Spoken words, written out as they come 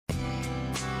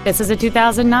This is a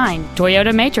 2009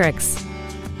 Toyota Matrix.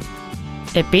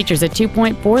 It features a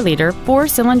 2.4-liter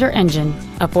four-cylinder engine,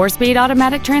 a 4-speed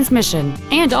automatic transmission,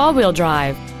 and all-wheel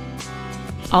drive.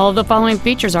 All of the following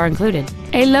features are included: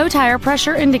 a low tire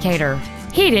pressure indicator,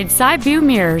 heated side view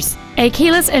mirrors, a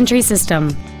keyless entry system,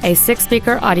 a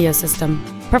 6-speaker audio system,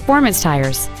 performance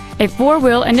tires, a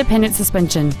 4-wheel independent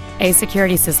suspension, a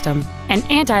security system, an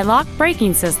anti-lock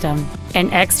braking system,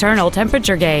 an external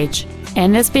temperature gauge,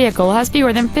 and this vehicle has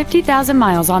fewer than 50,000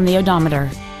 miles on the odometer.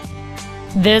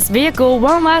 This vehicle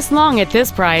won't last long at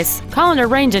this price. Call and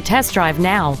arrange a test drive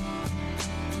now.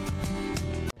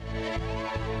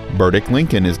 Burdick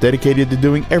Lincoln is dedicated to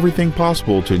doing everything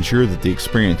possible to ensure that the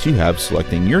experience you have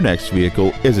selecting your next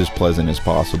vehicle is as pleasant as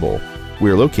possible.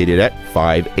 We are located at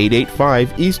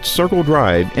 5885 East Circle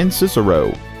Drive in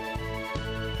Cicero.